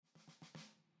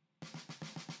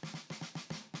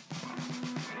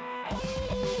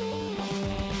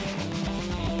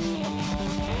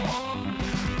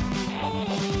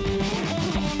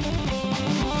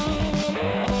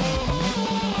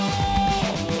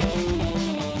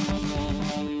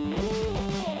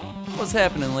What's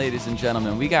happening, ladies and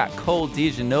gentlemen? We got Cole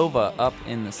DeGenova up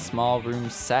in the small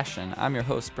room session. I'm your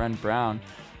host, Brent Brown.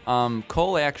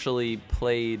 Cole actually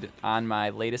played on my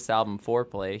latest album,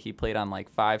 Foreplay. He played on like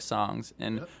 5 songs,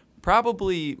 and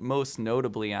probably most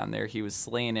notably on there, he was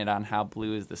slaying it on How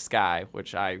Blue Is the Sky,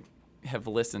 which I have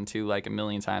listened to like a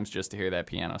million times just to hear that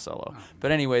piano solo. But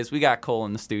anyways, we got Cole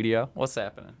in the studio. What's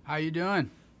happening? How you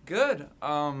doing? Good.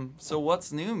 So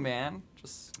what's new, man?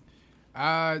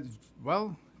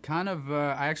 Well, kind of.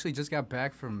 I actually just got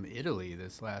back from Italy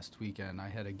this last weekend. I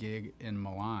had a gig in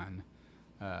Milan,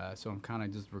 so I'm kind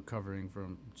of just recovering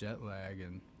from jet lag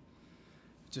and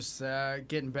just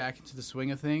getting back into the swing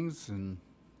of things and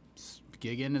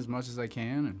gigging as much as I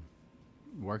can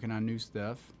and working on new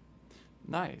stuff.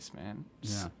 Nice, man.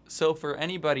 Yeah. So for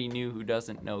anybody new who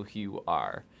doesn't know who you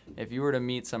are, if you were to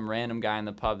meet some random guy in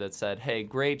the pub that said, "Hey,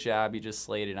 great job, you just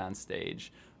slayed it on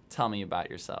stage. Tell me about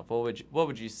yourself." What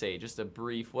would you say? Just a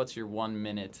brief. What's your 1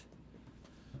 minute?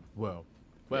 Well,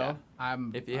 Yeah.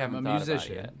 I'm If you I'm haven't a thought about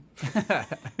it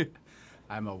musician.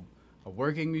 I'm a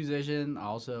working musician,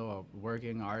 also a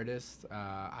working artist.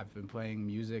 I've been playing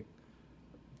music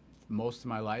most of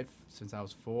my life since I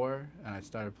was 4, and I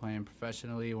started playing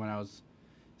professionally when I was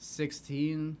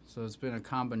 16. So it's been a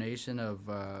combination of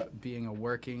being a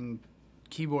working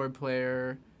keyboard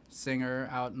player, singer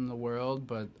out in the world,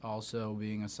 but also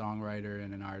being a songwriter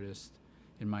and an artist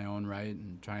in my own right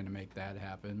and trying to make that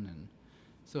happen. And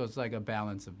so it's like a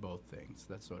balance of both things.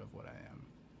 That's sort of what I am.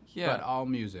 Yeah, But all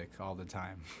music all the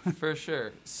time. for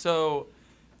sure. So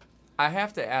I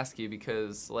have to ask you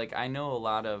because, like, I know a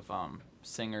lot of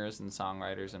singers and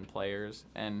songwriters and players,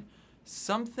 and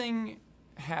something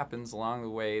happens along the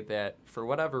way that, for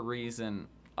whatever reason,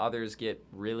 others get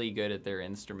really good at their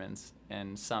instruments,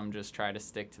 and some just try to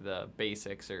stick to the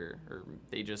basics, or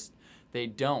they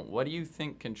don't. What do you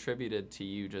think contributed to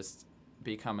you just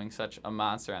becoming such a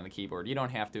monster on the keyboard? You don't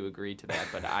have to agree to that,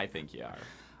 but I think you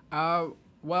are.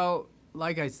 Well,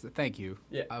 thank you.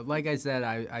 Yeah. Like I said,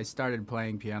 I started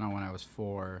playing piano when I was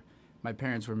 4. My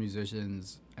parents were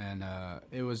musicians, and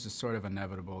it was just sort of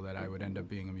inevitable that I would end up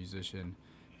being a musician.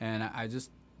 And I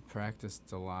just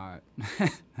practiced a lot.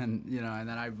 and then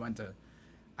I went to,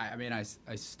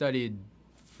 I studied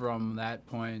from that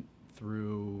point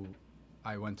through,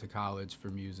 I went to college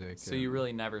for music. So you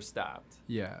really never stopped.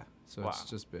 Yeah. So Wow. It's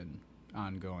just been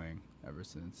ongoing ever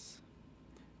since.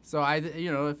 So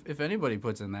if anybody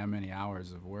puts in that many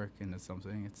hours of work into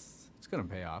something, it's gonna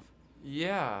pay off.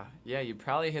 Yeah, you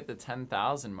probably hit the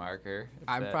 10,000 marker.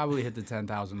 I probably hit the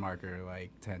 10,000 marker like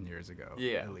 10 years ago.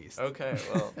 Yeah, At least. Okay,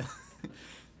 well,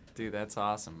 dude, that's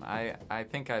awesome. I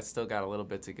think I still got a little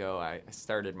bit to go. I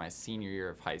started my senior year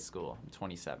of high school. I'm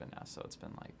 27 now, so it's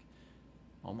been like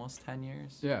almost 10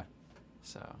 years. Yeah.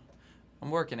 So I'm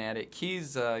working at it.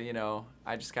 Keys, I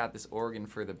just got this organ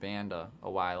for the band a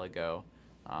while ago.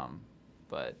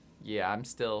 But yeah, I'm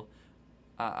still,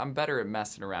 I'm better at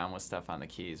messing around with stuff on the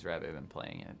keys rather than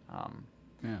playing it.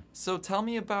 Yeah. So tell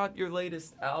me about your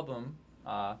latest album,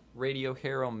 Radio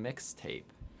Hero Mixtape.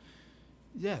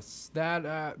 Yes,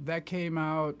 that came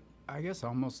out, I guess,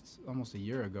 almost a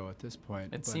year ago at this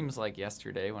point. It seems like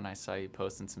yesterday when I saw you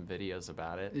posting some videos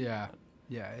about it. Yeah.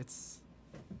 That's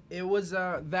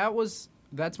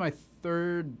my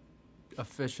 3rd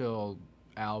official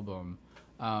album.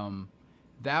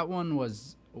 That one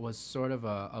was sort of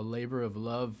a labor of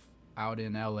love out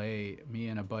in LA. Me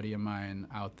and a buddy of mine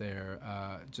out there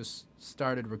just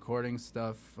started recording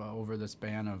stuff over the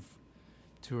span of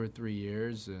 2 or 3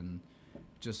 years, and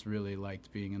just really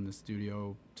liked being in the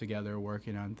studio together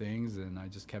working on things. And I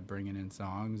just kept bringing in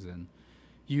songs and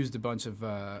used a bunch of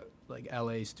like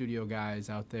LA studio guys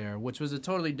out there, which was a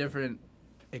totally different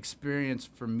experience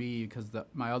for me because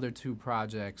my other 2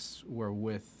 projects were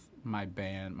with my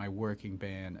band, my working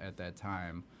band at that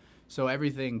time. So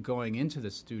everything going into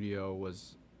the studio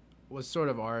was sort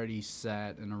of already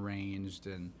set and arranged,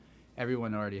 and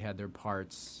everyone already had their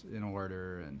parts in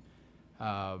order.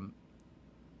 And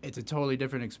it's a totally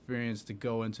different experience to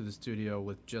go into the studio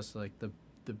with just like the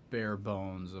bare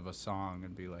bones of a song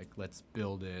and be like, let's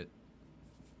build it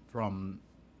from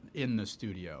in the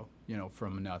studio,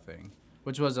 from nothing,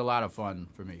 which was a lot of fun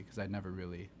for me because I'd never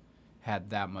really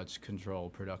had that much control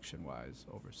production-wise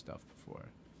over stuff before.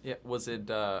 Yeah, was it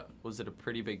a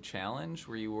pretty big challenge?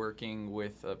 Were you working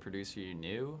with a producer you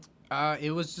knew?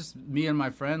 It was just me and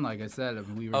my friend. Like I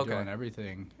said, we were Okay. doing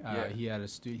everything. Yeah. He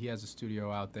has a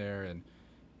studio out there, and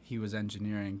he was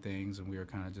engineering things, and we were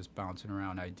kind of just bouncing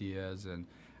around ideas. And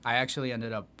I actually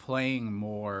ended up playing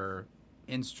more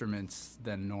instruments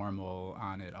than normal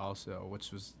on it, also,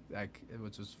 which was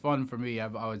fun for me.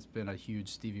 I've always been a huge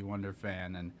Stevie Wonder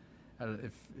fan, and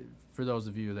if for those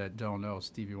of you that don't know,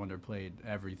 Stevie Wonder played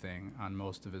everything on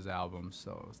most of his albums,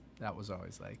 so that was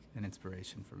always like an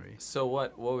inspiration for me. So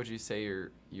what would you say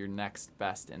your next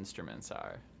best instruments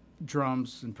are?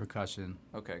 Drums and percussion.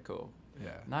 Okay, cool.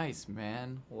 Yeah. Nice,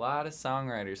 man. A lot of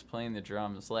songwriters playing the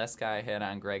drums. Last guy I had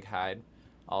on, Greg Hyde,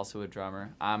 also a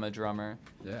drummer. I'm a drummer.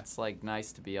 Yeah. It's like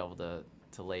nice to be able to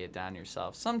lay it down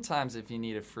yourself. Sometimes if you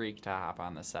need a freak to hop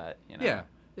on the set, you know. Yeah.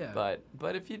 Yeah.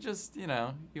 But if you just, you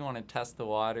know, you want to test the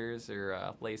waters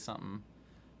or lay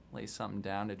something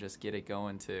down to just get it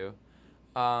going too.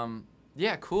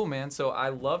 Yeah, cool, man. So I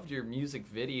loved your music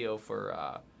video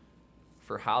for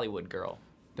Hollywood Girl.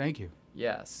 Thank you.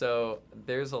 Yeah, so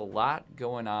there's a lot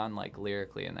going on, like,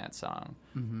 lyrically in that song.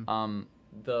 Mm-hmm.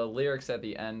 The lyrics at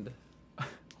the end,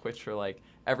 which were like,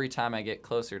 every time I get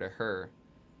closer to her,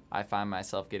 I find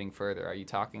myself getting further. Are you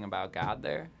talking about God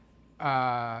there?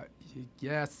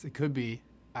 Yes, it could be.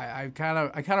 I kind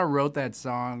of wrote that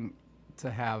song to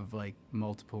have like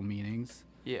multiple meanings.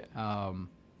 Yeah.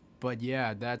 But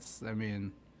yeah, I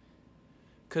mean,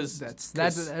 Cause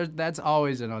that's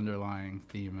always an underlying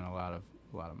theme in a lot of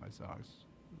my songs.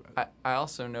 I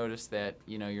also noticed that,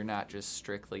 you know, you're not just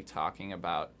strictly talking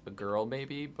about a girl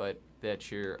maybe, but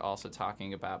that you're also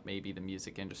talking about maybe the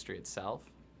music industry itself.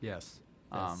 Yes,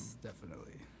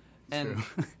 definitely. And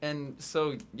true. and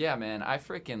so yeah, man, I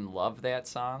freaking love that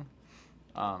song.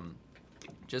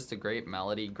 Just a great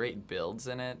melody, great builds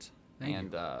in it.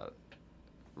 Thank you.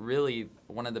 Really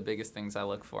one of the biggest things I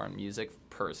look for in music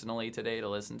personally today to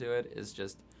listen to it is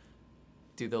just,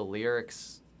 do the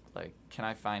lyrics, like, can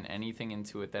I find anything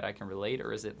into it that I can relate,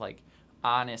 or is it like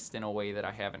honest in a way that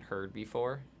I haven't heard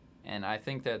before? And I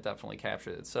think that definitely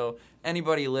captured it. So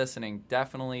anybody listening,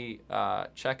 definitely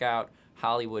check out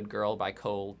Hollywood Girl by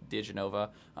Cole DiGenova.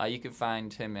 You can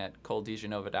find him at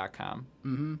coledigenova.com.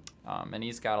 Mm-hmm. And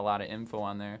he's got a lot of info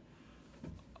on there.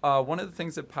 One of the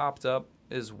things that popped up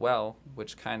as well,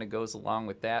 which kind of goes along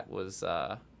with that, was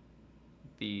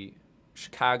the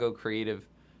Chicago Creative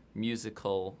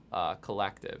Musical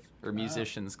Collective, or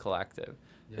Musicians Collective.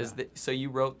 Yeah. So you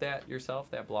wrote that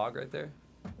yourself, that blog right there?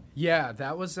 Yeah,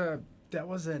 that was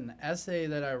an essay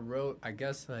that I wrote, I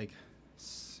guess, like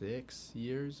 6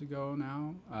 years ago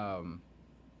now,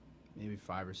 maybe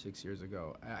 5 or 6 years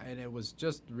ago, and it was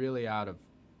just really out of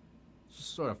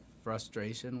just sort of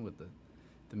frustration with the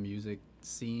music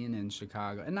scene in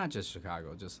Chicago, and not just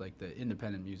Chicago, just like the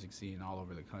independent music scene all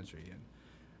over the country. And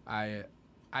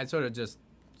I sort of just,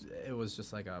 it was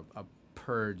just like a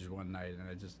purge one night, and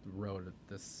I just wrote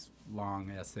this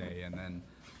long essay, and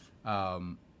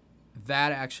then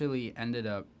that actually ended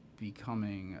up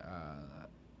becoming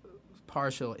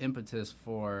partial impetus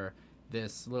for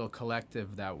this little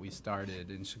collective that we started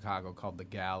in Chicago called the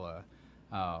Gala.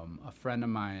 A friend of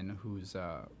mine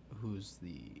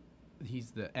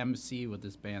he's the MC with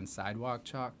this band Sidewalk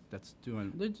Chalk they're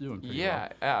doing pretty well. Yeah,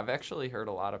 I've actually heard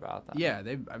a lot about that. Yeah,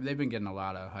 they've been getting a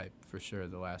lot of hype for sure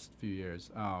the last few years.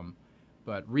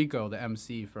 But Rico, the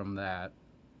MC from that,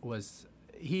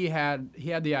 he had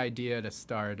the idea to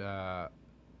start a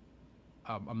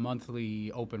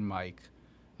monthly open mic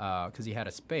because he had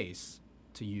a space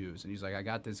to use, and he's like, I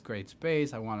got this great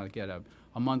space, I want to get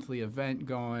a monthly event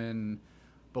going.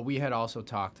 But we had also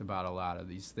talked about a lot of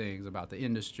these things about the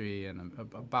industry and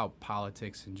about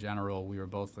politics in general. We were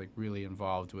both like really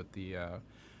involved with the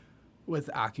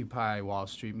Occupy Wall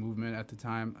Street movement at the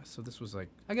time. So this was like,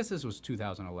 I guess this was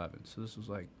 2011. So this was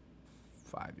like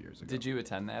 5 years ago. Did you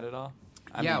attend that at all?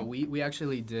 I Yeah, mean, we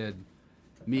actually did.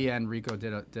 Me and Rico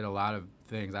did a lot of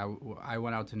things. I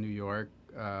went out to New York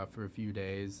for a few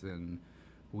days, and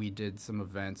we did some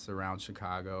events around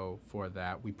Chicago for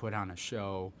that. We put on a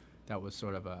show that was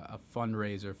sort of a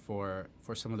fundraiser for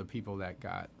some of the people that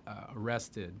got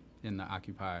arrested in the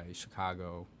Occupy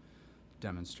Chicago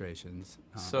demonstrations.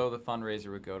 So the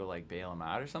fundraiser would go to like bail them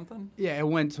out or something? Yeah, it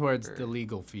went towards the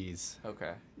legal fees.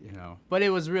 Okay. You know, but it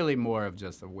was really more of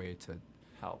just a way to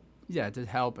help. Yeah, to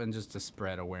help and just to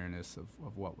spread awareness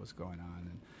of what was going on.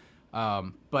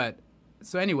 And but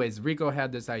so anyways, Rico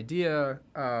had this idea,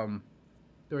 or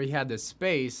he had this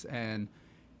space, and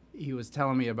he was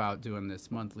telling me about doing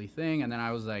this monthly thing, and then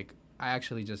I was like, I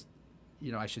actually just,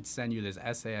 I should send you this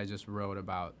essay I just wrote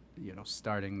about,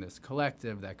 starting this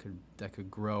collective that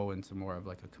could grow into more of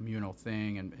like a communal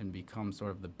thing and become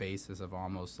sort of the basis of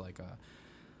almost like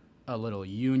a little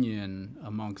union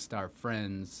amongst our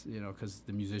friends, because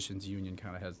the musicians union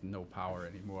kind of has no power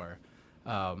anymore.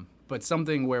 But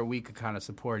something where we could kind of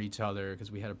support each other,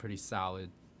 because we had a pretty solid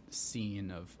scene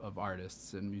of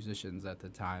artists and musicians at the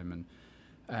time,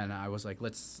 and I was like,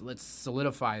 let's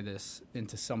solidify this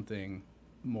into something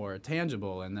more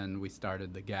tangible. And then we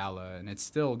started the gala, and it's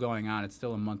still going on. It's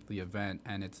still a monthly event,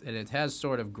 and it has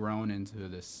sort of grown into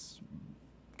this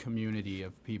community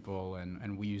of people.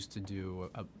 And we used to do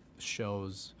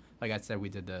shows. Like I said, we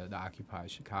did the Occupy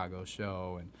Chicago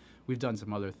show, and we've done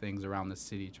some other things around the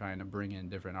city, trying to bring in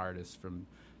different artists from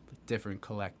different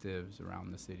collectives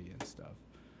around the city and stuff.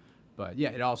 But yeah,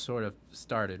 it all sort of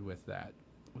started with that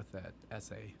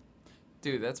essay.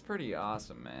 Dude, that's pretty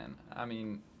awesome, man. I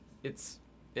mean, it's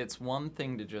one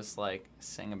thing to just like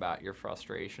sing about your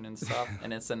frustration and stuff,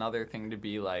 and it's another thing to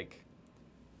be like,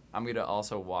 I'm gonna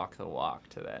also walk the walk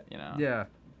to that, you know? Yeah,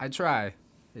 I try,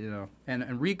 you know.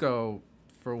 And Rico,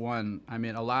 for one, I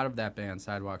mean, a lot of that band,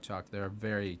 Sidewalk Chalk, they're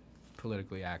very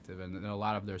politically active, and a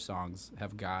lot of their songs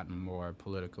have gotten more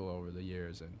political over the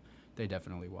years, and they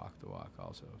definitely walk the walk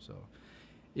also. So,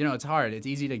 you know, it's hard. It's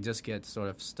easy to just get sort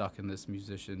of stuck in this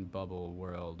musician bubble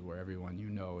world where everyone you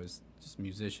know is just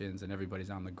musicians, and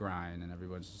everybody's on the grind, and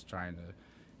everyone's just trying to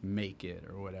make it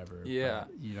or whatever. Yeah.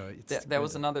 But, you know, it's that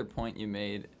was another point you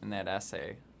made in that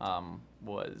essay,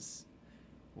 was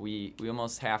we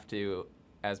almost have to,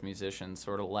 as musicians,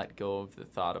 sort of let go of the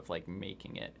thought of like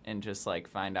making it and just like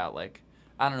find out, like,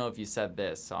 I don't know if you said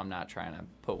this, so I'm not trying to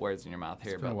put words in your mouth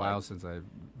here. It's been but a while like, since I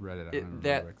read it. I don't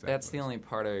remember exactly that's the only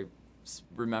part I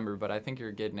remember, but I think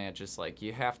you're getting at just like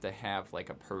you have to have like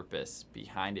a purpose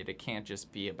behind it. It can't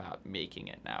just be about making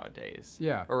it nowadays.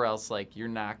 Yeah. Or else like you're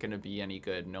not going to be any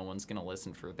good. No one's going to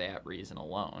listen for that reason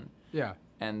alone. Yeah.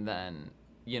 And then,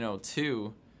 you know,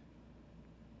 too,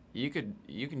 you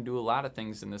can do a lot of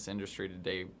things in this industry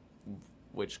today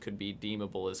which could be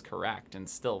deemable as correct and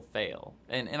still fail.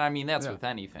 And I mean that's with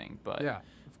anything, but yeah,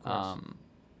 of course.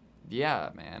 Yeah,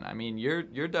 man. I mean, you're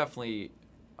definitely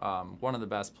one of the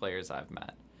best players I've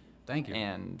met. Thank you.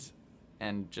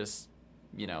 And just,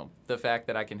 you know, the fact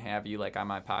that I can have you like on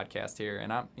my podcast here,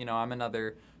 and I'm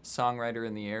another songwriter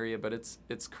in the area, but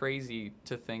it's crazy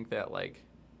to think that like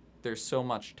there's so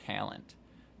much talent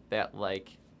that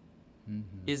like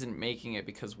isn't making it,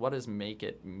 because what does make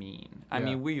it mean? I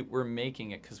mean, we're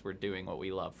making it because we're doing what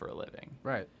we love for a living.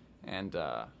 Right. And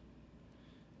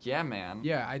yeah, man.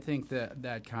 Yeah, I think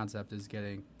that concept is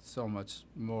getting so much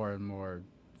more and more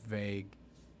vague,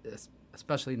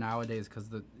 especially nowadays, because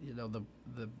the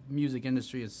music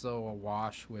industry is so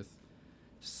awash with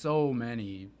so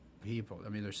many people. I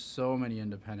mean, there's so many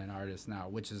independent artists now,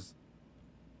 which is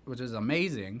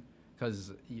amazing,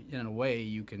 because in a way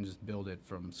you can just build it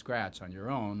from scratch on your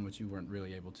own, which you weren't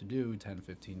really able to do 10,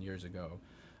 15 years ago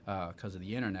because of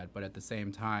the internet. But at the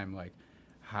same time, like,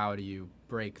 how do you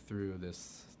break through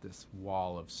this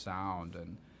wall of sound,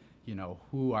 and, you know,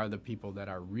 who are the people that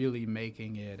are really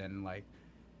making it, and, like,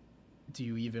 do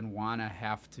you even want to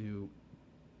have to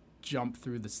jump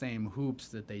through the same hoops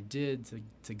that they did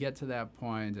to get to that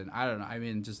point? And I don't know. I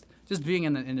mean, just being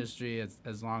in the industry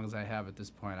as long as I have at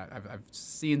this point, I've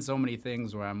seen so many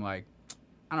things where I'm like,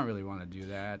 I don't really want to do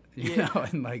that, you know,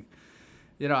 and like,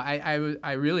 you know,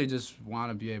 I really just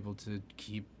want to be able to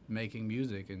keep making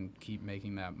music and keep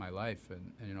making that my life,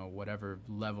 and you know, whatever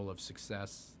level of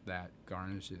success that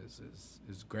garnishes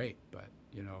is great, but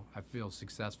you know, I feel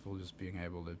successful just being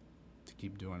able to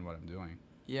keep doing what I'm doing.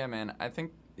 Yeah, man. I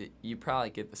think you probably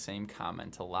get the same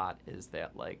comment a lot, is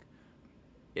that like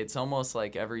it's almost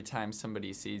like every time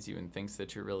somebody sees you and thinks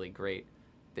that you're really great,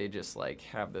 they just like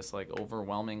have this like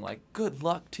overwhelming like good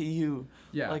luck to you.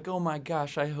 Yeah. Like, oh my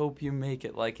gosh, I hope you make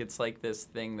it. Like it's like this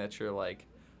thing that you're like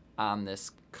on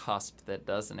this cusp that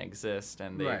doesn't exist,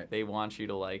 and they want you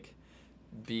to like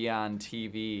be on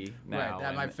TV now.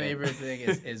 Right. My favorite thing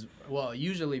is well,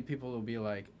 usually people will be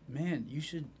like, man, you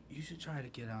should try to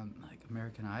get on like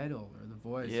American Idol or The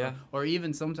Voice. Yeah. Or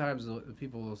even sometimes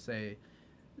people will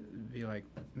be like,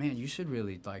 man, you should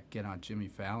really like get on Jimmy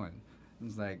Fallon.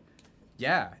 It's like,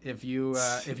 yeah, if you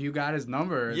got his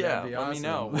number, that'd be awesome. Me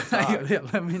know.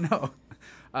 Let me know.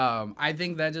 I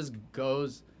think that just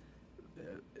goes.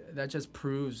 That just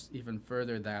proves even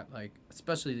further that, like,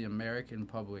 especially the American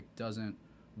public doesn't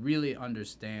really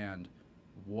understand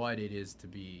what it is to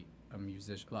be a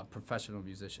musician, a professional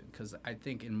musician. Because I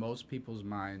think in most people's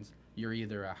minds, you're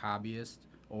either a hobbyist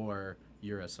or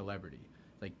you're a celebrity.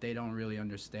 Like, they don't really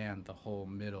understand the whole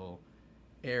middle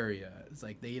area. It's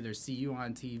like they either see you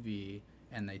on TV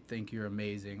and they think you're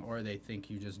amazing, or they think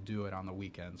you just do it on the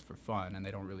weekends for fun, and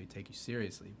they don't really take you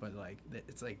seriously. But like,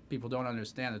 it's like people don't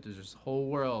understand that there's this whole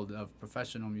world of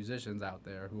professional musicians out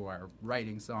there who are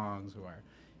writing songs, who are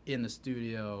in the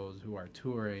studios, who are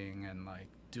touring and like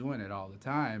doing it all the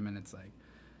time. And it's like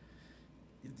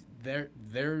they're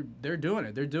doing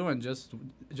it. They're doing just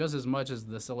as much as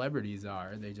the celebrities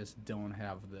are. They just don't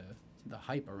have the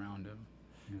hype around them,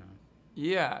 you know.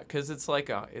 Yeah, because it's like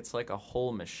a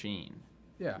whole machine.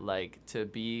 Yeah. Like, to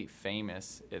be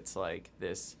famous, it's like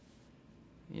this,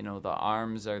 the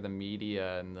arms are the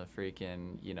media, and the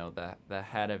freaking, the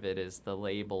head of it is the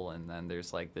label, and then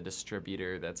there's like the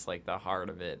distributor that's like the heart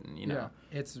of it, and Yeah.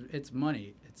 It's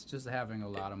money. It's just having a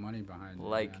lot of money behind it.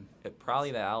 like Man.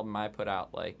 probably the album I put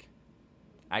out, like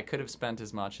I could have spent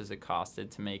as much as it costed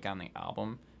to make on the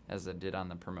album as I did on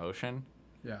the promotion,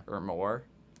 Yeah. or more,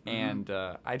 Mhm. and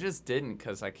I just didn't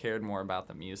because I cared more about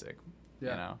the music,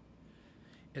 Yeah.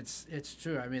 It's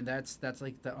true. I mean, that's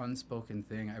like the unspoken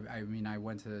thing. I mean, I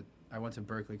went to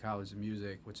Berklee College of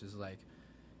Music, which is like,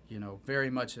 very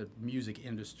much a music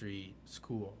industry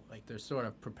school. Like they're sort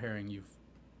of preparing you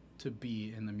to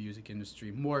be in the music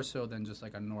industry more so than just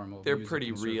like a normal. They're music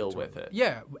pretty real conservatory. with it.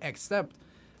 Yeah, except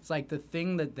it's like the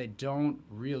thing that they don't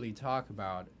really talk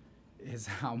about is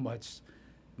how much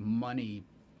money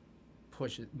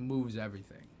moves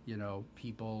everything.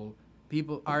 People,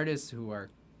 artists who are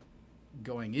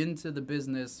going into the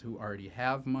business, who already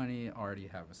have money, already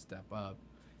have a step up,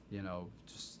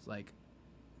 just like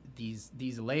these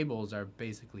labels are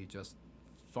basically just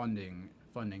funding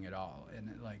it all, and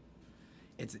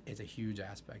it's a huge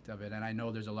aspect of it. And I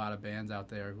know there's a lot of bands out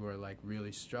there who are like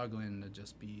really struggling to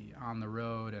just be on the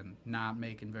road and not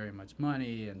making very much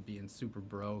money and being super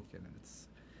broke, and it's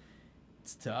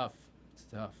tough. It's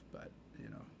tough, but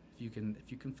if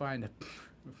you can find a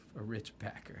rich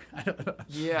backer, I don't know.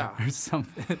 Yeah. Or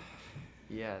something.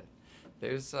 Yeah,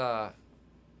 there's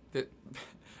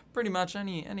pretty much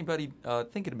anybody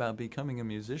thinking about becoming a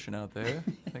musician out there,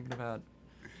 thinking about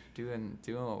doing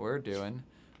what we're doing.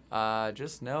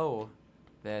 Just know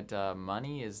that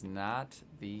money is not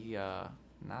the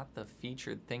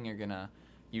featured thing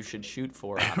you should shoot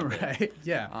for. Out of it. Right?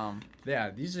 Yeah.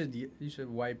 Yeah. You should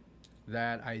wipe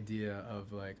that idea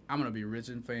of like, I'm gonna be rich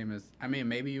and famous. I mean,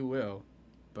 maybe you will,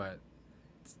 but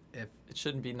if it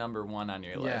shouldn't be number one on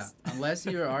your list. Unless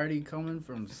you're already coming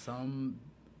from some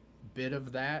bit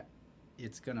of that,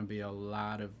 it's gonna be a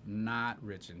lot of not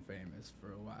rich and famous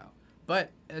for a while.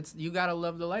 But you gotta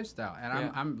love the lifestyle, and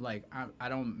I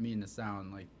don't mean to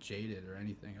sound like jaded or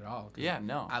anything at all. Yeah,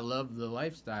 no. I love the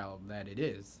lifestyle that it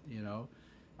is.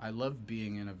 I love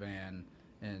being in a van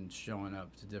and showing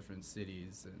up to different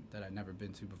cities that I've never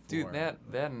been to before. Dude, that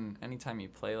and anytime you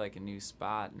play like a new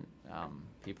spot,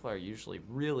 people are usually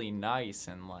really nice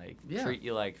and like treat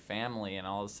you like family, and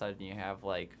all of a sudden you have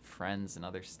like friends in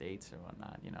other states or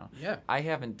whatnot. Yeah. I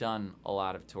haven't done a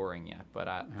lot of touring yet, but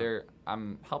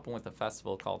I'm helping with a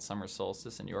festival called Summer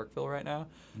Solstice in Yorkville right now.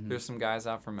 Mm-hmm. There's some guys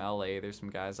out from LA. There's some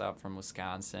guys out from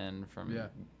Wisconsin, from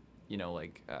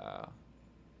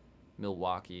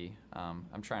Milwaukee.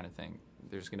 I'm trying to think.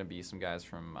 There's going to be some guys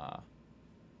from, I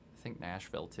think,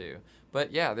 Nashville, too.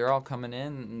 But, yeah, they're all coming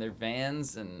in their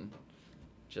vans and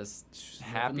just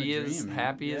happy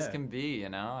as can be,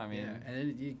 I mean. Yeah,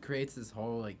 and it creates this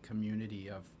whole, like, community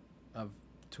of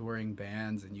touring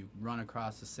bands, and you run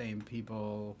across the same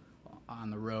people on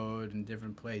the road in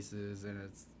different places, and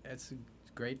it's a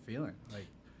great feeling. Like,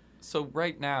 so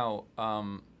right now,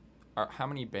 how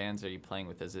many bands are you playing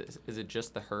with? Is it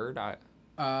just the Herd?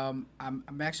 I'm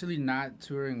actually not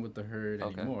touring with the Herd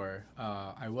anymore.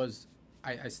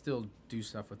 I still do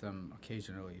stuff with them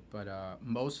occasionally, but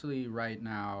mostly right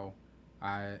now,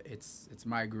 it's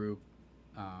my group,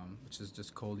 which is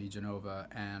just Coldy Genova,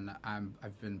 and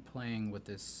I've been playing with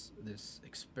this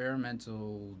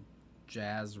experimental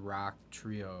jazz rock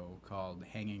trio called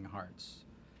Hanging Hearts,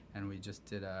 and we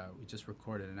just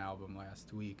recorded an album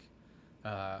last week.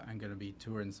 I'm gonna be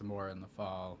touring some more in the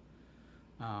fall.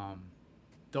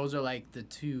 Those are like the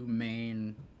two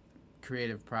main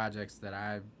creative projects that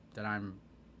I'm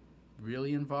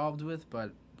really involved with,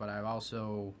 but I've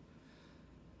also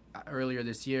earlier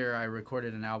this year I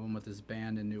recorded an album with this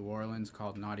band in New Orleans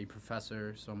called Naughty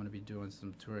Professor, so I'm going to be doing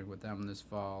some touring with them this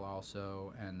fall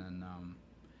also. And then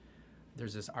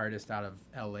there's this artist out of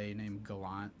LA named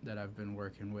Gallant that I've been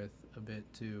working with a bit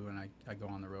too, and I go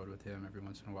on the road with him every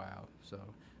once in a while, so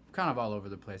I'm kind of all over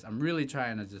the place. I'm really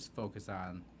trying to just focus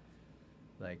on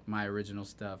like my original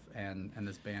stuff and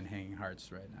this band Hanging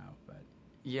Hearts right now. But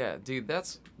yeah, dude,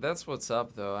 that's what's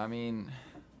up though. I mean,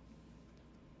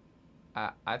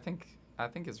 I think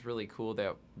it's really cool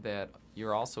that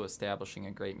you're also establishing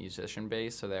a great musician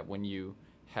base, so that when you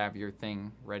have your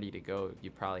thing ready to go, you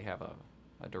probably have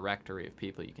a directory of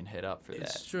people you can hit up for that.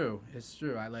 It's true.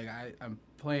 I'm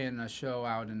playing a show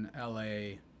out in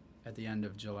LA at the end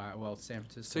of July. Well, San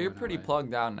Francisco. So you're pretty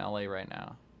plugged out in LA right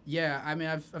now. Yeah, I mean,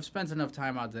 I've spent enough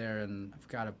time out there, and I've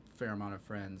got a fair amount of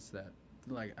friends that,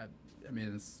 like, I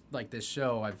mean, it's like this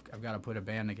show. I've got to put a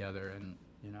band together, and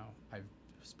I've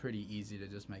it's pretty easy to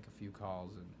just make a few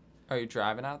calls and. Are you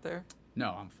driving out there?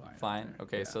 No, I'm flying. Flying?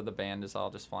 Okay, yeah. so the band is all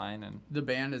just flying and. The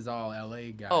band is all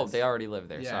LA guys. Oh, they already live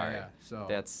there. Yeah, Sorry. yeah. So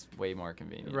That's way more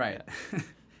convenient. right. Yeah.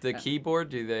 The keyboard,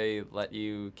 do they let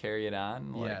you carry it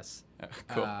on? Yes.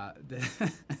 Cool.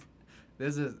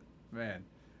 This is man.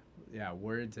 Yeah,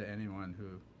 word to anyone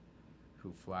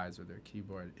who flies with their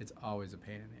keyboard. It's always a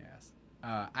pain in the ass.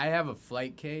 I have a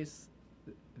flight case,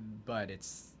 but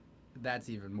that's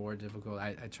even more difficult.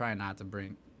 I try not to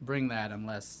bring that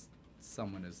unless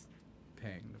someone is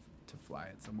paying to fly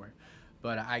it somewhere.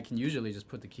 But I can usually just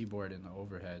put the keyboard in the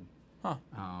overhead. Huh.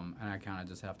 And I kind of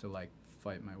just have to like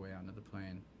fight my way onto the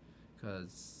plane,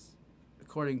 because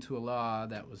according to a law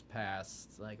that was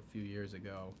passed like a few years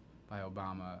ago by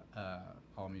Obama,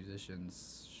 all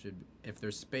musicians should, if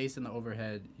there's space in the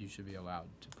overhead, you should be allowed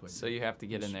to put. So you have to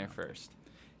get in there instrument. first.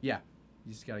 Yeah,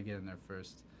 you just got to get in there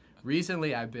first.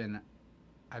 Recently, I've been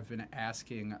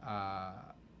asking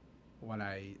when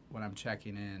I'm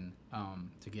checking in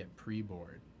to get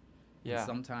pre-board. Yeah. And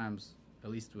sometimes, at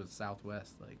least with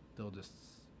Southwest, like they'll just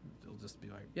be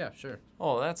like, yeah, sure.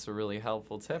 Oh, that's a really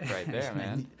helpful tip right there,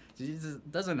 man. It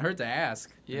just doesn't hurt to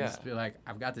ask. Yeah. Just be like,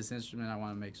 I've got this instrument. I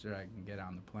want to make sure I can get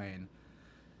on the plane.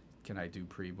 Can I do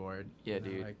pre-board? Yeah, And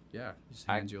they're dude. Like, yeah. Just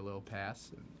hand you a little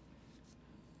pass. And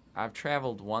I've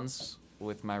traveled once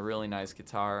with my really nice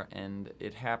guitar, and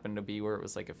it happened to be where it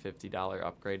was like a $50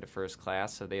 upgrade to first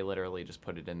class, so they literally just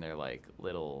put it in their like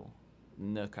little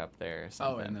nook up there or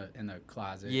something. in the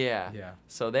closet. Yeah. Yeah.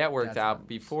 So that worked That's out. nice.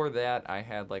 Before that, I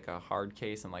had like a hard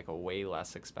case and like a way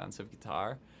less expensive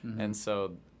guitar, Mhm. and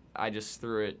so I just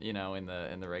threw it, in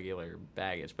the regular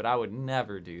baggage. But I would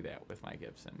never do that with my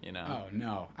Gibson, Oh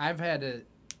no, I've had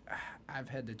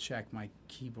to check my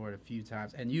keyboard a few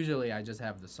times, and usually I just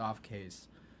have the soft case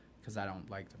because I don't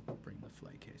like to bring the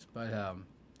flight case. But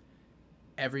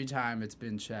every time it's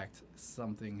been checked,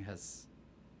 something has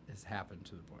happened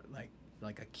to the board.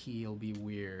 Like a key will be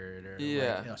weird, or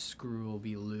Yeah. like a screw will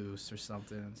be loose or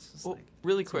something. It's just Well, like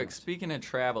really too quick, much. speaking of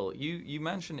travel, you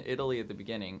mentioned Italy at the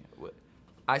beginning.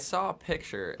 I saw a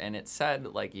picture and it said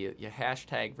like you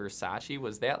hashtag Versace.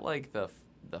 Was that like the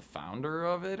founder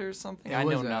of it or something? I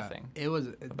know nothing. It was.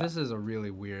 This is a really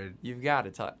weird. You've got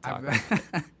to talk about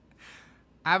it.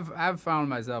 I've found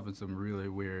myself in some really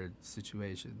weird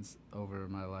situations over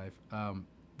my life.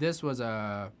 This was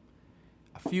a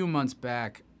few months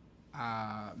back.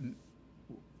 I'll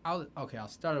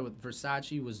start it with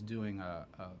Versace was doing a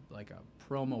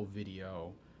promo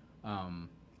video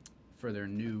for their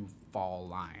new fall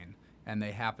line, and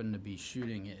they happened to be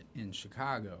shooting it in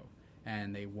Chicago,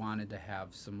 and they wanted to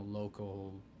have some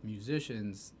local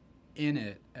musicians in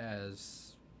it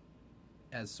as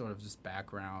sort of just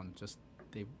background. Just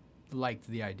they liked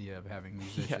the idea of having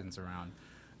musicians around.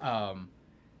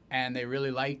 And they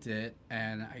really liked it,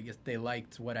 and I guess they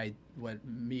liked what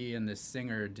me and this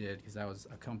singer did, because I was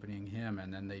accompanying him,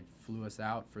 and then they flew us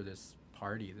out for this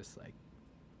party, this like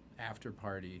after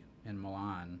party in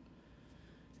Milan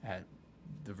at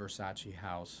the Versace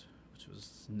house, which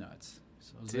was nuts.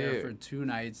 So I was there for 2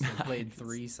 nights. I played Nice.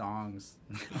 3 songs.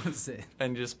 That was it.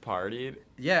 And just partied.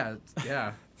 Yeah.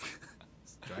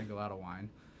 Drank a lot of wine.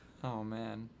 Oh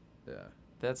man, Yeah.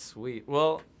 that's sweet.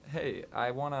 Well, hey, I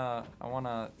wanna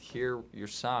hear your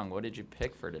song. What did you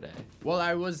pick for today? Well,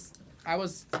 I was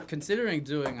considering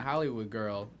doing Hollywood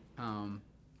Girl.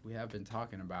 We have been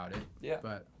talking about it. Yeah.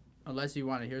 But unless you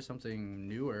want to hear something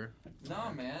newer.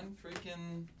 No, man,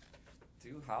 freaking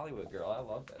do Hollywood Girl. I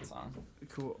love that song.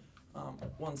 Cool.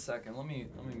 1 second. Let me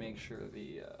make sure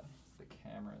the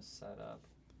camera's set up.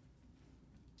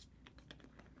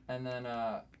 And then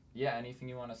anything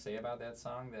you want to say about that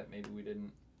song that maybe we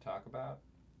didn't talk about?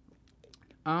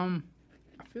 I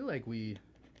feel like you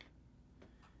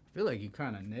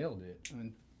kind of nailed it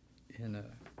in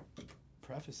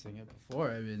prefacing it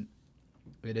before. I mean,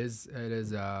 it's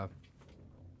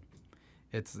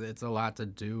a lot to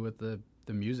do with the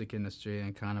music industry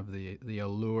and kind of the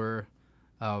allure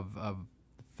of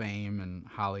fame and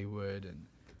Hollywood and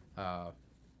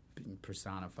being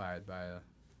personified by a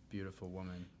beautiful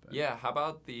woman. But Yeah, how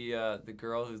about the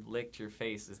girl who licked your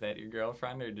face? Is that your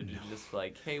girlfriend, or did you just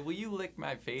like, hey, will you lick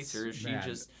my face, or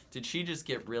did she just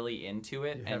get really into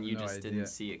it You have and you no just idea. didn't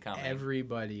see it coming?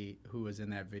 Everybody who was in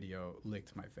that video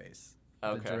licked my face.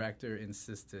 Okay. The director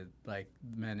insisted, like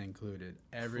men included,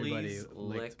 everybody Please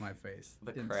licked lick my face.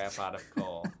 the crap out of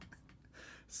Cole.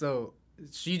 So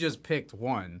she just picked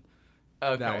one.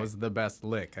 Okay. That was the best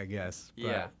lick, I guess. But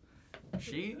Yeah.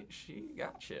 She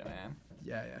got you, man.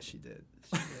 Yeah, she did.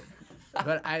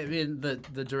 But I mean, the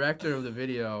director of the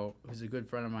video, who's a good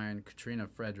friend of mine, Katrina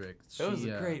Frederick. It was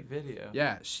a great video.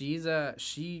 Yeah, she's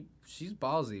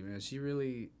ballsy, man.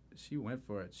 She went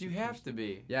for it. You have to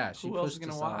be. Yeah, she Who else is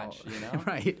gonna watch? You know,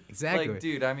 right? Exactly. Like,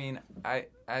 dude, I mean,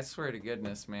 I swear to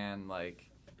goodness, man. Like,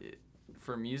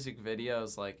 for music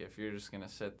videos, like if you're just gonna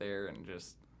sit there and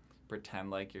just pretend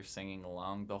like you're singing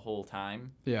along the whole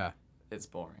time, yeah, it's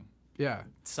boring. Yeah,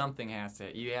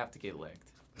 you have to get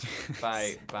licked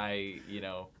by you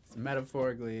know,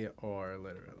 metaphorically or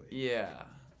literally. Yeah,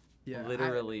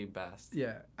 literally best.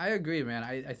 Yeah, I agree, man.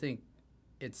 I think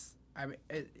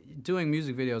doing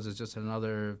music videos is just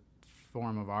another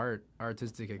form of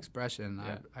artistic expression.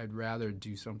 Yeah. I'd rather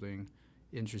do something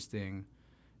interesting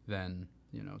than,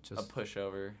 you know, just a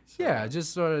pushover. Yeah,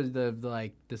 just sort of the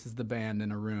like, this is the band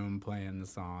in a room playing the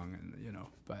song, and you know,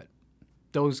 but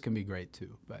those can be great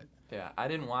too. But yeah, I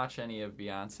didn't watch any of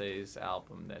Beyonce's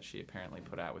album that she apparently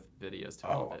put out with videos to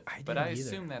all of it. But I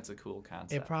assume that's a cool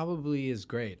concept. It probably is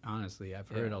great, honestly. I've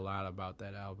heard a lot about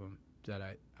that album that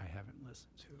I haven't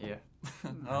listened to. Yeah.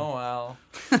 Oh, well.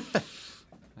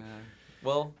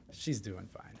 Well. She's doing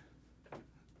fine.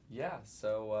 Yeah,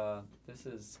 so this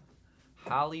is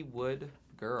Hollywood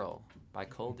Girl by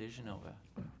Cole DeGenova.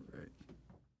 Right.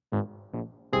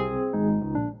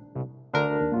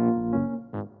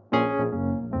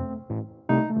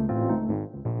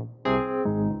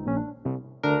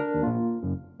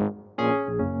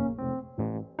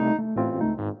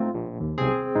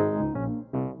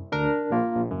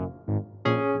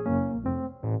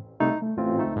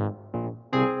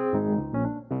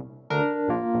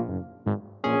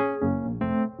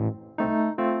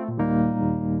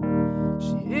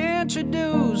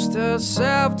 Introduced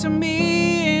herself to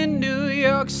me in New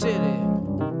York City.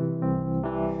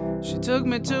 She took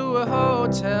me to a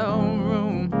hotel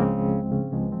room.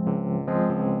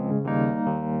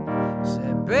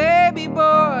 Said, baby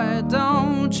boy,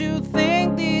 don't you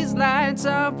think these lights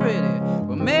are pretty?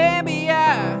 Well, maybe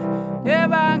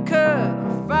if I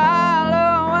could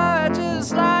follow her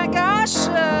just like I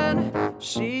should.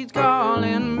 She's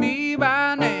calling me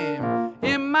by name.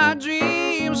 In my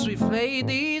dreams we played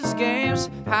these games.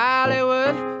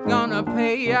 Hollywood gonna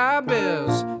pay our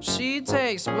bills. She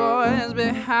takes boys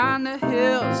behind the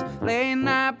hills. Late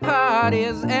night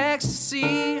parties,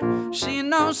 ecstasy. She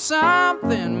knows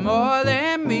something more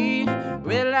than me.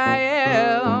 Will I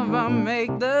ever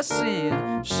make the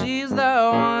scene? She's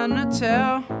the one to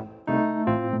tell.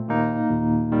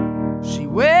 She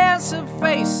wears her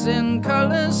face in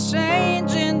colors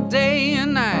changing day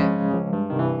and night.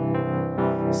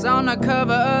 It's on the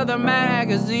cover of the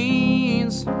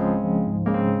magazines.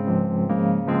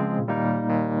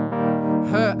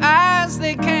 Her eyes,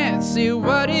 they can't see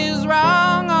what is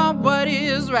wrong or what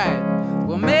is right.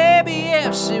 Well, maybe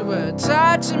if she were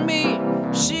touching me,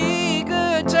 she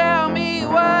could tell me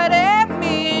what it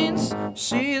means.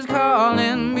 She's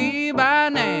calling me by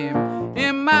name.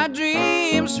 In my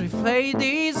dreams we play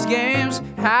these games.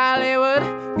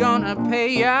 Hollywood gonna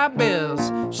pay our bills.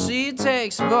 She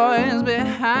takes boys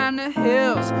behind the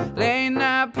hills. Late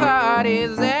night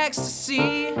parties,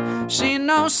 ecstasy. She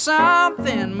knows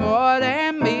something more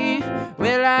than me.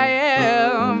 Will I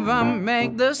ever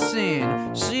make the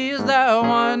scene? She's the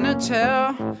one to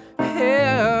tell.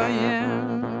 Hell yeah.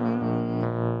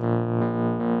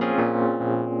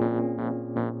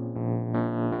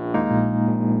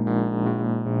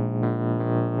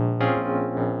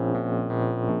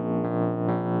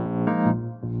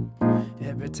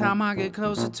 Every time I get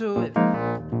closer to it,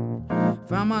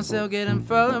 find myself getting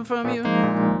further from you.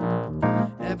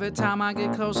 Every time I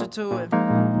get closer to it,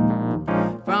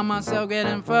 find myself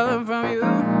getting further from you.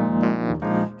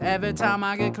 Every time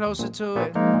I get closer to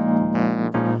it,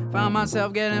 find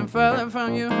myself getting further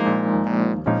from you.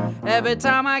 Every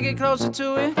time I get closer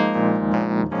to it,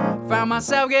 find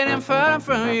myself getting further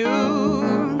from you.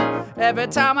 Every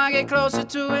time I get closer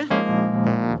to it,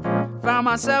 find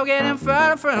myself getting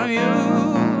further from you.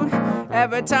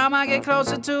 Every time I get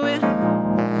closer to it,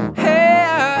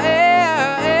 yeah,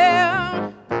 yeah,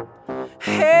 yeah,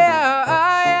 yeah,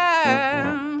 I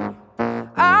am.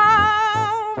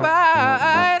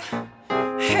 Alright,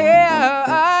 yeah,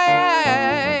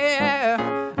 yeah,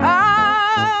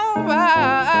 alright,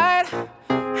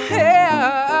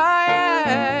 yeah,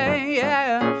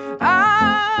 yeah,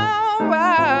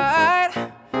 alright,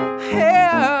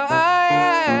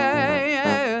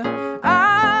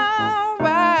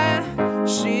 yeah.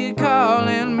 She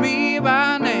calling me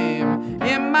by name.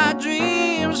 In my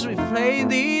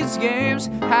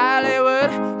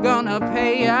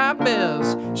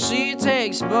She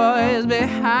takes boys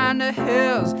behind the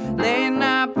hills, late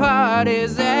night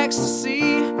parties,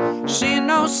 ecstasy. She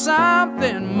knows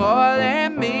something more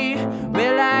than me.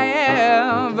 Will I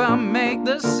ever make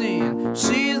the scene?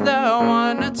 She's the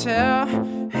one to tell.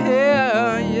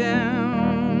 Hell yeah.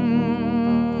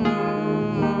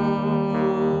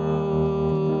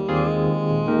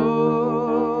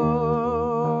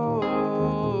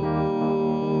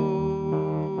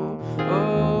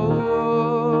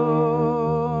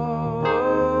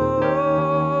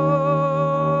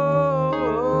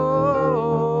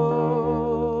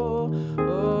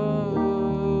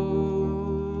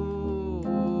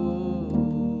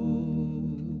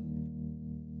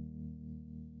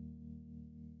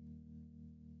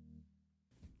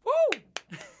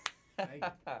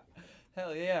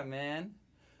 Hell yeah, man.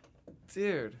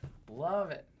 Dude,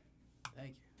 love it.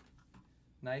 Thank you.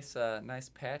 Nice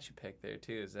patch you picked there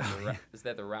too. Is that is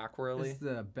that the rock whirly? It's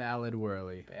the ballad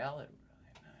whirly. Ballad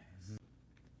whirly, nice.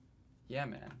 Yeah,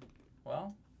 man.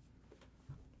 Well,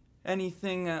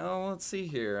 anything? Let's see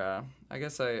here. I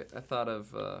guess I thought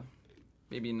of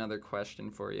maybe another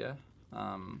question for you.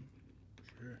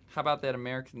 Sure. How about that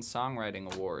American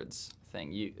Songwriting Awards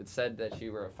thing? It said that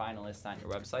you were a finalist on your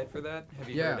website for that. Have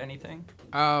you heard anything?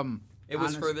 It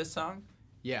was for this song?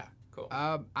 Yeah. Cool.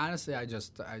 Honestly, I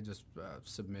just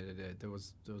submitted it. There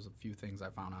was a few things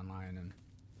I found online, and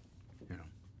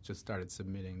just started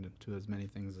submitting to as many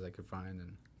things as I could find,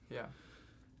 and it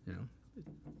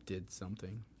did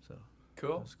something. So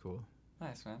cool. It was cool.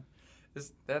 Nice, man.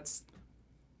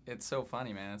 It's so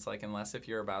funny, man. It's like unless if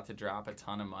you're about to drop a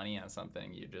ton of money on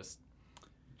something, you just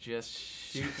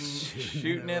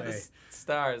shooting at the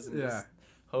stars and just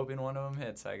hoping one of them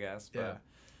hits, I guess.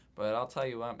 But I'll tell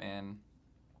you what, man.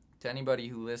 To anybody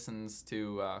who listens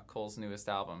to Cole's newest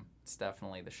album, it's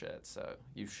definitely the shit. So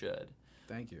you should.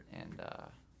 Thank you. And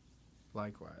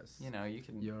likewise. You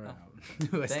can. Your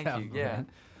album. Thank you. Yeah. Man.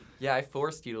 Yeah, I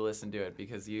forced you to listen to it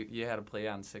because you had to play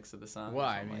on 6 of the songs. Well,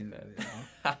 I mean,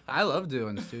 I love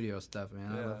doing the studio stuff,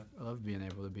 man. Yeah. I love being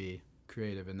able to be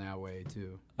creative in that way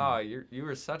too. Oh, you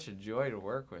were such a joy to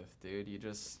work with, dude. You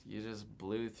just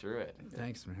blew through it.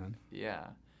 Thanks, man. Yeah,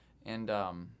 and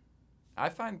I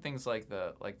find things like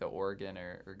the organ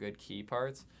or good key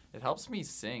parts. It helps me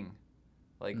sing,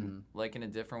 like in a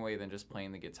different way than just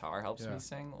playing the guitar helps me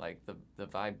sing. Like the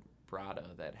vibrato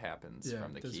that happens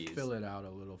from the just keys. Fill it out a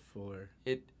little fuller.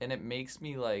 It makes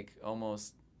me like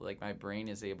almost like my brain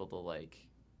is able to like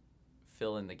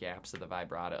fill in the gaps of the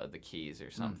vibrato of the keys or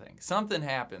something. Something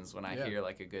happens when I hear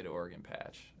like a good organ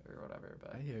patch or whatever.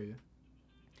 But I hear you.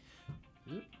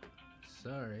 Oops,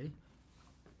 sorry.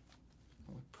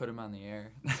 Put him on the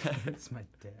air. It's my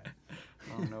dad.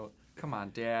 Oh no! Come on,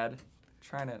 Dad.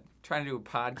 Trying to do a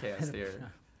podcast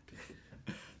here.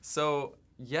 So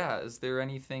yeah, is there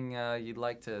anything you'd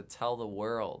like to tell the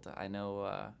world? I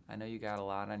know you got a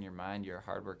lot on your mind. You're a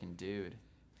hardworking dude.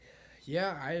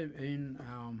 Yeah, I mean,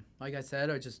 like I said,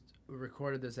 I just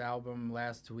recorded this album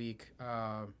last week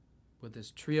with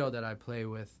this trio that I play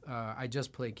with. I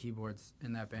just play keyboards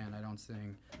in that band. I don't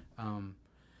sing.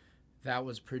 That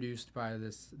was produced by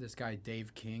this guy,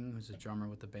 Dave King, who's a drummer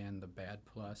with the band The Bad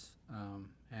Plus.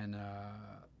 And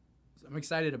I'm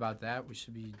excited about that. We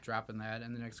should be dropping that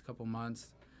in the next couple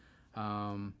months. Like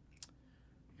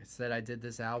I said, I did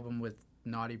this album with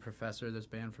Naughty Professor, this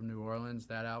band from New Orleans.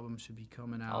 That album should be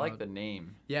coming out. I like the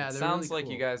name. Yeah, it they're sounds really like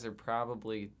cool. you guys are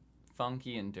probably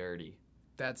funky and dirty.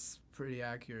 That's pretty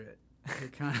accurate.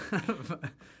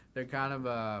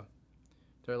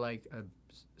 They're like a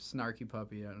snarky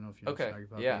puppy. I don't know if you know snarky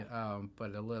puppy. Yeah.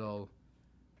 But a little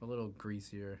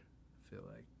greasier, I feel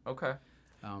like. Okay.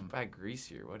 By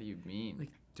greasier, what do you mean?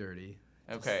 Like dirty.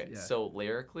 Okay. So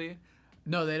lyrically?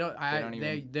 No, they don't.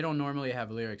 They don't normally have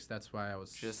lyrics. That's why I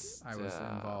was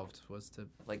involved. Was to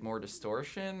like more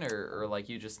distortion, or like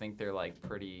you just think they're like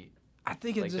pretty. I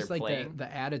think it's just like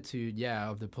the attitude,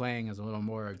 of the playing is a little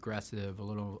more aggressive, a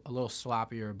little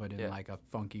sloppier, but in like a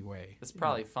funky way. It's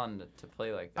probably fun to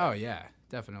play like that. Oh yeah,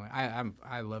 definitely.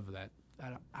 I love that.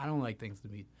 I don't like things to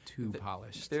be too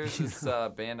polished. There's this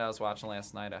band I was watching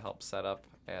last night. I helped set up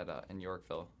in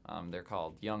Yorkville. They're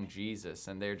called Young Jesus,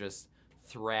 and they're just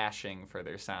thrashing for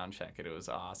their sound check, and it was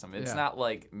awesome. It's not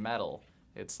like metal.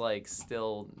 It's like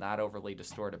still not overly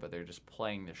distorted, but they're just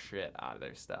playing the shit out of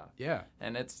their stuff. Yeah.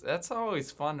 And that's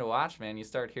always fun to watch, man. You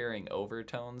start hearing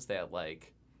overtones that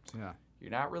like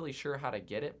you're not really sure how to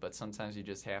get it, but sometimes you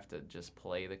just have to just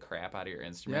play the crap out of your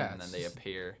instrument and then they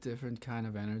appear. Different kind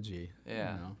of energy.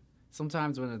 Yeah. You know?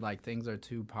 Sometimes when like things are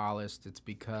too polished, it's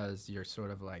because you're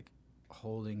sort of like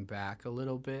holding back a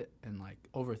little bit and like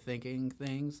overthinking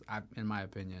things, in my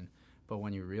opinion. But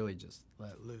when you really just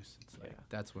let loose, it's like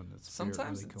that's when the spirit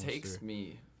sometimes really it comes takes through.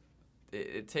 me.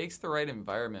 It takes the right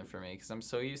environment for me because I'm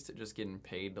so used to just getting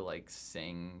paid to like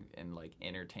sing and like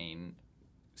entertain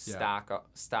stock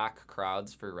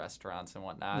crowds for restaurants and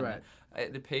whatnot. Right.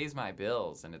 And it pays my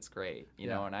bills and it's great, you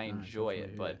know, and I enjoy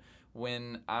it. But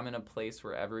when I'm in a place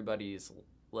where everybody's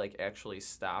like actually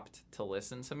stopped to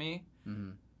listen to me,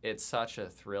 it's such a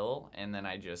thrill, and then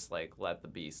I just like let the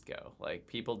beast go. Like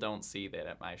people don't see that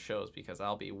at my shows because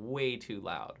I'll be way too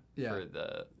loud for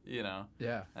the, you know.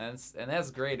 Yeah. And that's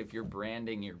great if you're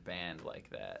branding your band like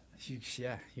that. You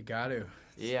got to.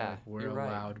 It's like we're a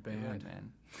loud band,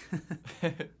 man.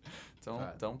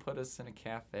 Don't put us in a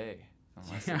cafe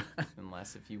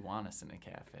unless if you want us in a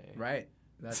cafe. Right.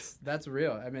 That's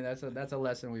real. I mean, that's a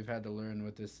lesson we've had to learn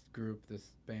with this group,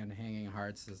 this band, Hanging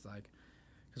Hearts, is like,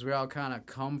 because we all kind of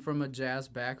come from a jazz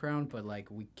background, but like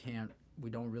we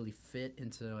don't really fit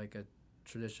into like a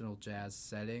traditional jazz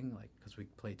setting, like because we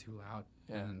play too loud.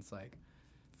 Yeah. And it's like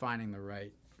finding the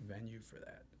right venue for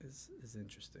that is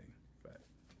interesting. But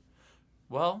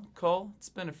well, Cole, it's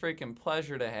been a freaking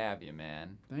pleasure to have you,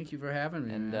 man. Thank you for having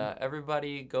me. And man.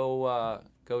 Everybody, go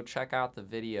check out the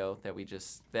video that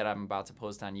I'm about to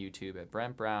post on YouTube at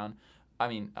Brent Brown.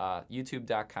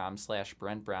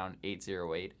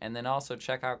 youtube.com/BrentBrown808. And then also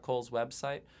check out Cole's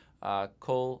website,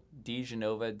 Cole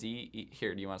DeGenova,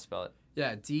 here, do you want to spell it?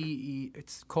 Yeah,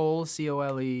 it's Cole, Cole,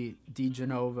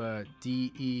 DeGenova,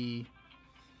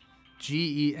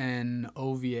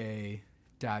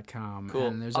 DeGenova.com. Cool.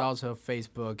 And there's also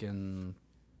Facebook and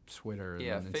Twitter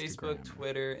and Instagram. Facebook,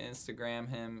 Twitter, Instagram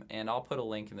him, and I'll put a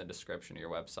link in the description of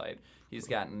your website. He's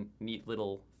got neat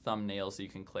little thumbnails you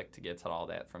can click to get to all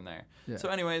that from there. Yeah. So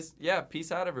anyways,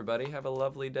 peace out, everybody. Have a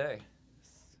lovely day.